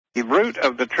the root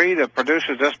of the tree that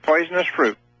produces this poisonous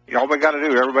fruit. All we got to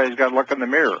do, everybody's got to look in the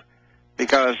mirror,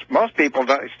 because most people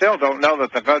still don't know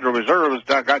that the Federal Reserve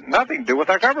has got nothing to do with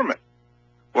our government.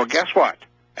 Well, guess what?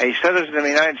 A citizen of the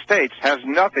United States has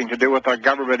nothing to do with our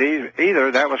government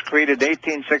either. That was created in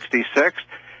 1866.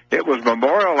 It was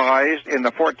memorialized in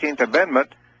the 14th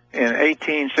Amendment in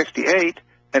 1868.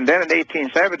 And then in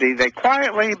 1870, they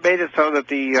quietly made it so that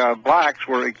the blacks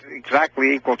were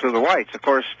exactly equal to the whites. Of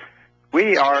course,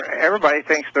 everybody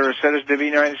thinks they're a citizen of the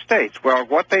United States. Well,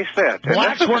 what they said.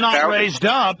 Blacks were not raised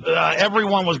up.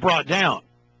 Everyone was brought down.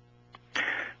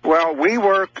 Well,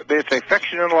 it's a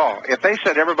fiction in law. If they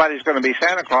said everybody's going to be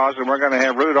Santa Claus and we're going to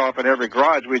have Rudolph in every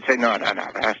garage, we'd say, no,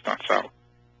 that's not so.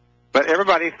 But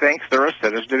everybody thinks they're a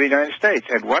citizen of the United States.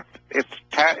 And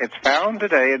it's found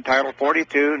today in Title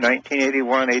 42,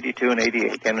 1981, 82, and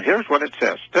 88. And here's what it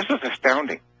says. This is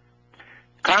astounding.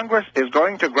 Congress is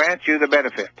going to grant you the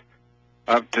benefit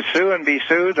to sue and be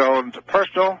sued on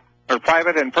personal or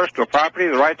private and personal property,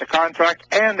 the right to contract,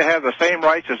 and to have the same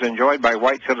rights as enjoyed by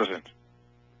white citizens.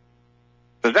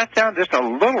 Does that sound just a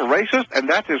little racist? And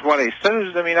that is what a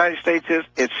citizen of the United States is.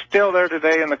 It's still there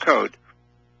today in the code.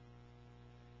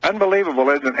 Unbelievable,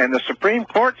 isn't it? And the Supreme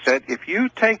Court said if you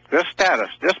take this status,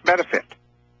 this benefit,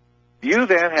 you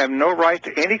then have no right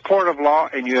to any court of law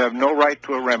and you have no right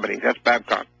to a remedy. That's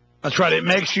Babcock. That's right. It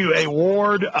makes you a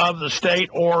ward of the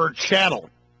state or chattel.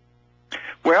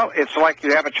 Well, it's like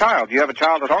you have a child. You have a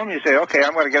child at home, you say, okay,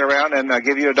 I'm going to get around and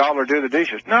give you $1 to do the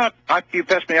dishes. No, you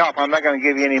piss me off. I'm not going to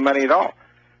give you any money at all.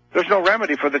 There's no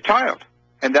remedy for the child.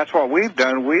 And that's what we've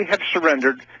done. We have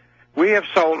surrendered. We have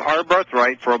sold our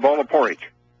birthright for a bowl of porridge.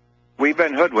 We've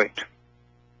been hoodwinked.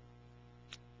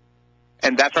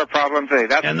 And that's our problem today.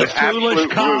 That's and the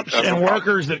foolish cops and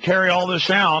workers that carry all this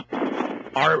out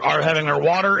are having their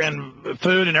water and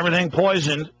food and everything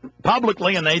poisoned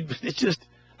publicly, and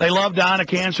they love dying of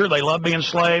cancer. They love being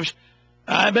slaves.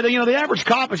 But the average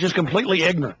cop is just completely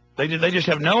ignorant. They just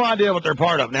have no idea what they're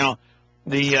part of. Now,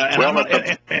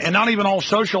 and not even all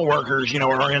social workers,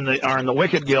 are in the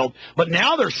wicked guild. But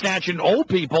now they're snatching old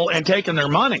people and taking their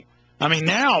money. I mean,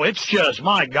 now it's just,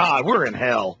 my God, we're in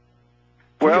hell.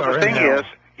 Well, the thing is,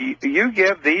 you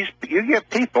give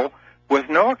people with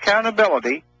no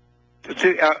accountability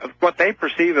to what they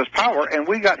perceive as power, and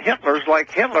we got Hitlers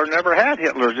like Hitler never had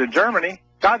Hitlers in Germany.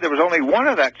 God, there was only one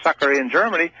of that sucker in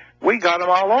Germany. We got them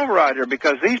all over out here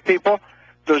because these people,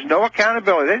 there's no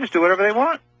accountability. They just do whatever they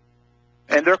want.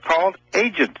 And they're called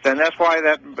agents, and that's why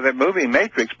that movie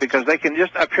Matrix, because they can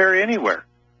just appear anywhere.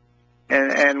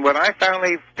 And when I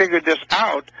finally figured this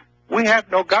out, we have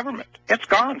no government. It's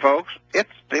gone, folks. It's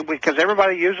because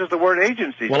everybody uses the word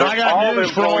agency. Well, I got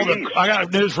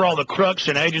news for all the crooks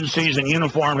and agencies in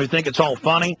uniform who think it's all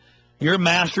funny. Your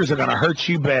masters are going to hurt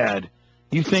you bad.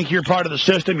 You think you're part of the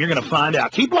system, you're going to find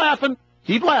out. Keep laughing.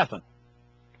 Keep laughing.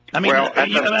 I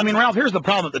mean, Ralph, here's the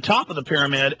problem. At the top of the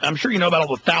pyramid, I'm sure you know about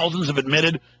all the thousands of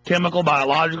admitted chemical,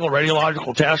 biological,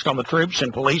 radiological tests on the troops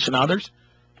and police and others.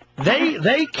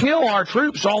 They kill our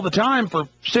troops all the time for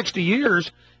 60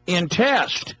 years in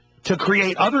test to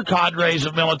create other cadres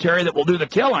of military that will do the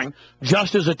killing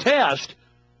just as a test.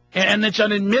 And it's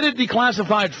an admitted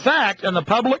declassified fact, and the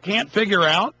public can't figure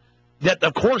out that,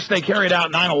 of course, they carried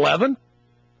out 9/11.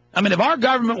 I mean, if our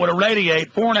government would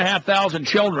irradiate 4,500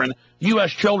 children,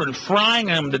 U.S. children, frying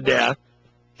them to death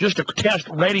just to test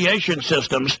radiation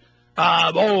systems,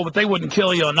 but they wouldn't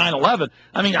kill you on 9/11.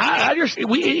 I mean,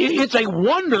 it's a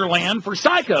wonderland for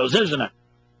psychos, isn't it?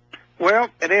 Well,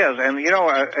 it is, and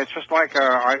it's just like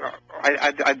I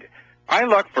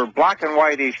look for black and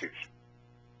white issues,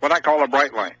 what I call a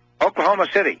bright line. Oklahoma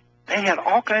City, they had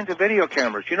all kinds of video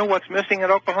cameras. You know what's missing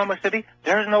in Oklahoma City?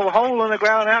 There's no hole in the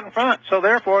ground out in front, so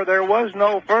therefore there was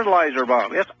no fertilizer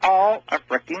bomb. It's all a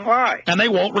freaking lie. And they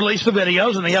won't release the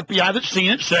videos, and the FBI that's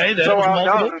seen it say that. So,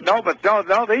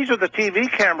 no, these are the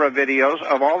TV camera videos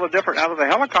of all the different out of the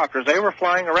helicopters they were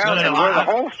flying around and where the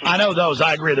holes. I know those.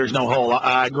 I agree. There's no hole.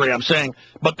 I agree. I'm saying,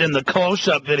 but then the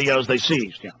close-up videos they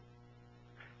seized.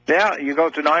 Yeah, you go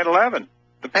to 9/11,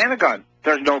 the Pentagon.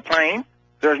 There's no plane.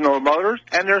 There's no motors,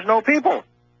 and there's no people.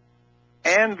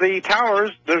 And the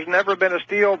towers, there's never been a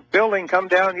steel building come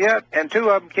down yet, and 2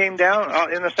 of them came down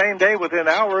in the same day within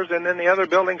hours, and then the other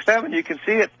building 7, you can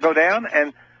see it go down,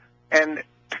 and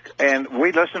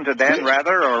we listen to Dan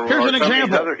Rather or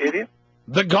some other idiot.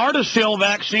 The Gardasil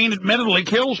vaccine admittedly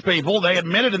kills people. They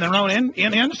admit it in their own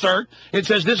insert. It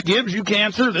says this gives you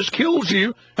cancer, this kills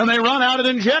you, and they run out and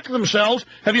inject themselves.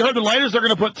 Have you heard the latest? They're going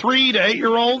to put 3 to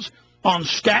 8-year-olds on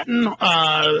statin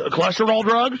cholesterol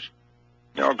drugs?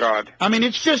 Oh, God. I mean,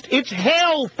 it's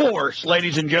hell force,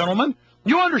 ladies and gentlemen.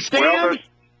 You understand?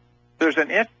 There's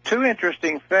two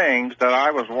interesting things that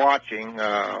I was watching.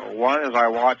 One is I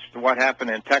watched what happened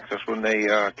in Texas when they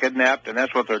kidnapped, and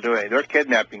that's what they're doing. They're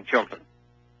kidnapping children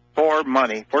for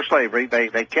money, for slavery.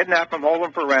 They kidnap them, hold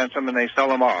them for ransom, and they sell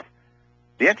them off.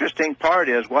 The interesting part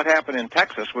is what happened in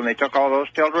Texas when they took all those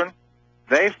children.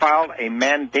 They filed a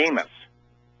mandamus,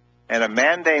 and a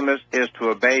mandamus is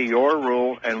to obey your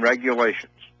rules and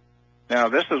regulations. Now,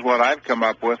 this is what I've come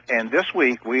up with, and this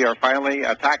week we are finally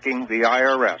attacking the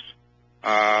IRS.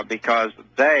 Because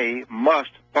they must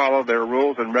follow their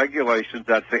rules and regulations.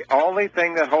 That's the only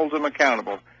thing that holds them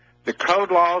accountable. The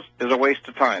code laws is a waste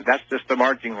of time. That's just the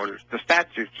marching orders. The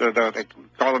statutes, or they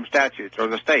call them statutes, or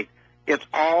the state. It's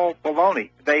all baloney.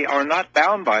 They are not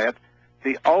bound by it.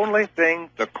 The only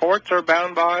thing the courts are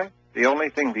bound by, the only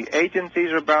thing the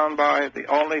agencies are bound by, the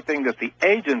only thing that the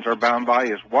agents are bound by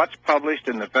is what's published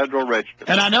in the Federal Register.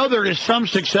 And I know there is some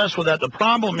success with that. The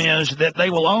problem is that they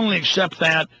will only accept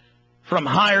that from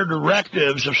higher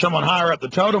directives of someone higher up the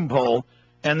totem pole,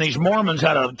 and these Mormons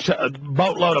had a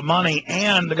boatload of money,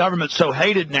 and the government's so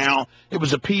hated now, it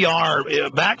was a PR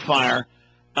backfire.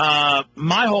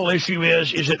 My whole issue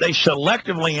is that they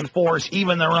selectively enforce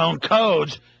even their own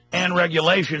codes and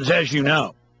regulations, as you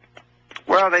know.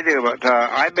 Well, they do, but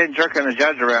I've been jerking the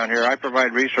judge around here. I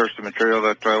provide research material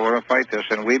that we're going to fight this,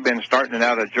 and we've been starting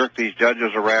now to jerk these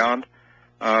judges around.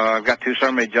 I've got 2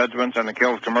 summary judgments on the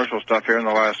killed commercial stuff here in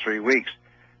the last 3 weeks.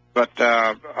 But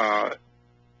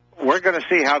we're going to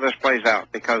see how this plays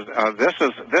out, because this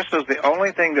is the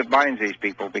only thing that binds these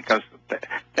people, because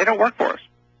they don't work for us.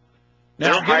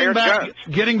 Now,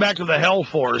 getting back to the Hell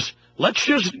Force, let's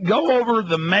just go over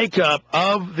the makeup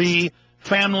of the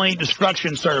Family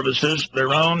Destruction Services,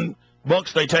 their own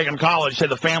books they take in college say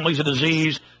the family's a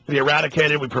disease to be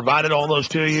eradicated. We provided all those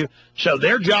to you. So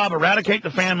their job, eradicate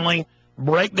the family,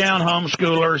 break down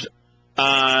homeschoolers.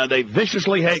 They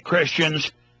viciously hate Christians.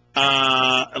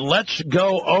 Let's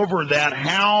go over that,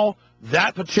 how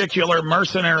that particular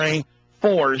mercenary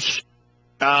force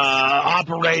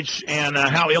operates and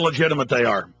how illegitimate they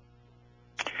are.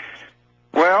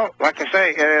 Well, like I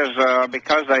say, it is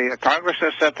because Congress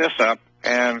has set this up,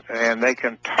 and they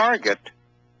can target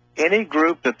any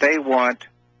group that they want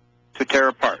to tear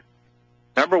apart.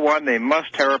 Number one, they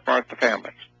must tear apart the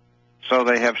families. So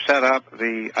they have set up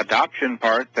the adoption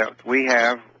part that we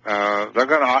have. They're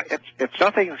going to. It's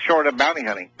nothing short of bounty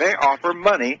hunting. They offer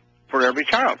money for every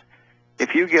child.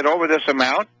 If you get over this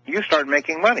amount, you start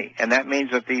making money, and that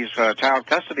means that these child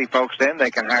custody folks, then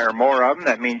they can hire more of them.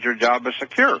 That means your job is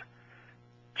secure.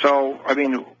 So, I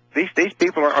mean, these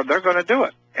people they're going to do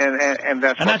it, and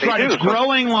that's what they do. It's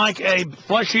growing like a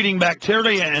flesh-eating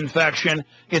bacteria infection.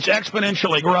 It's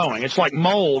exponentially growing. It's like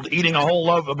mold eating a whole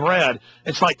loaf of bread.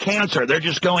 It's like cancer. They're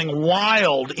just going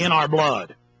wild in our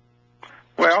blood.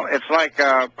 Well, it's like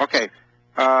the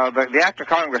Act of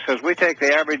Congress says we take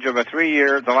the average of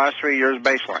the last 3 years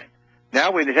baseline.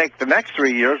 Now we take the next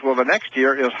 3 years. Well, the next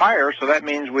year is higher, so that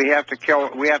means we have to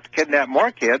kidnap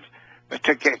more kids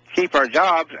to keep our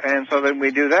jobs, and so then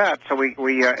we do that. So we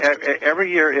every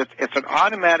year it's an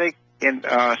automatic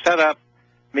setup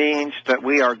means that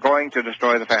we are going to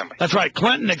destroy the family. That's right.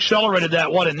 Clinton accelerated that,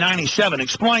 in 97?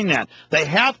 Explain that. They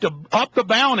have to up the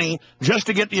bounty just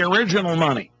to get the original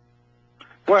money.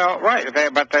 Well, right,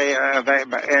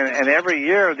 and every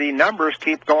year the numbers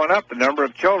keep going up, the number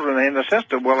of children in the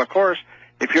system. Well, of course,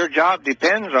 if your job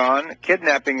depends on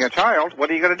kidnapping a child, what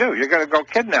are you going to do? You're going to go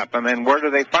kidnap them, and where do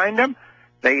they find them?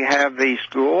 They have the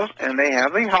schools and they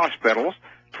have the hospitals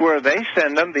to where they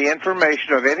send them the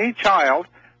information of any child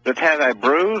that has a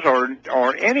bruise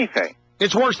or anything.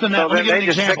 It's worse than that. So Let me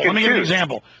give you an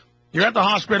example. You're at the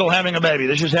hospital having a baby.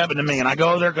 This just happened to me, and I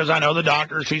go there because I know the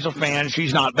doctor. She's a fan.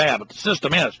 She's not bad, but the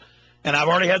system is. And I've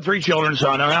already had 3 children, so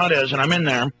I know how it is, and I'm in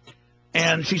there.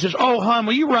 And she says, "Oh, hon,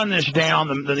 will you run this down?"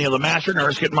 The master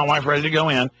nurse getting my wife ready to go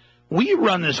in. "Will you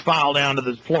run this file down to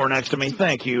the floor next to me?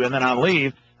 Thank you." And then I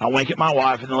leave. I wink at my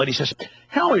wife, and the lady says,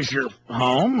 "How is your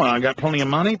home? Got plenty of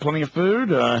money, plenty of food?"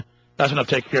 That's enough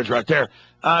to take your kids right there.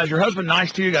 "Is your husband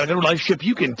nice to you? Got a good relationship?"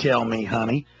 "You can tell me,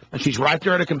 honey." And she's right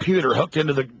there at a computer hooked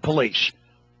into the police.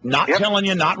 Not telling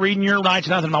you, not reading your rights,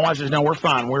 nothing. My wife says, "No, we're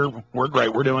fine. We're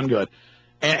great. We're doing good."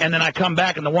 And then I come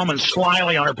back, and the woman's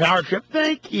slyly on her power trip.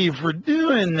 "Thank you for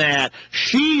doing that."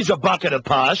 She's a bucket of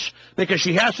pus because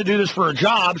she has to do this for her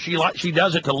job. She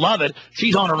does it to love it.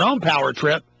 She's on her own power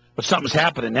trip, but something's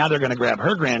happening. Now they're going to grab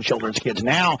her grandchildren's kids.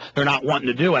 Now they're not wanting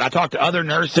to do it. I talked to other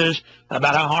nurses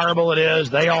about how horrible it is.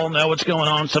 They all know what's going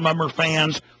on. Some of them are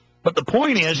fans. But the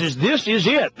point is this is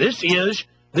it.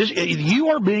 You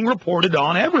are being reported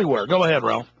on everywhere. Go ahead,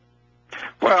 Ralph.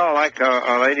 Well, like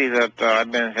a lady that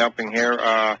I've been helping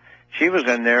here, She was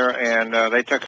in there, and they took